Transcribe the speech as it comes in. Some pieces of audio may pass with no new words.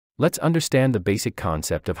Let's understand the basic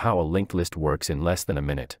concept of how a linked list works in less than a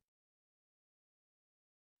minute.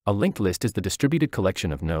 A linked list is the distributed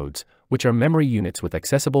collection of nodes, which are memory units with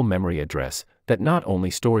accessible memory address, that not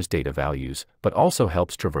only stores data values, but also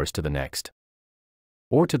helps traverse to the next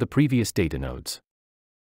or to the previous data nodes.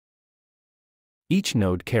 Each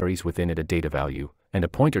node carries within it a data value, and a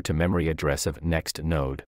pointer to memory address of next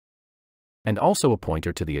node, and also a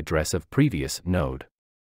pointer to the address of previous node.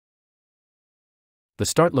 The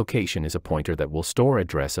start location is a pointer that will store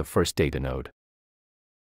address of first data node,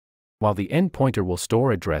 while the end pointer will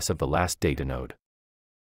store address of the last data node.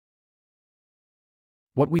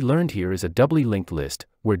 What we learned here is a doubly linked list,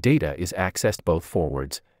 where data is accessed both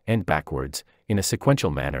forwards and backwards, in a sequential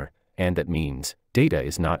manner, and that means, data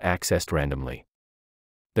is not accessed randomly.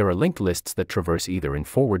 There are linked lists that traverse either in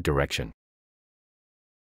forward direction,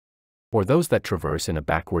 or those that traverse in a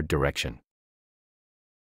backward direction.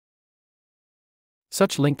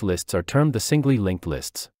 Such linked lists are termed the singly linked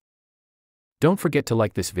lists. Don't forget to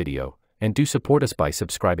like this video, and do support us by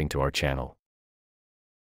subscribing to our channel.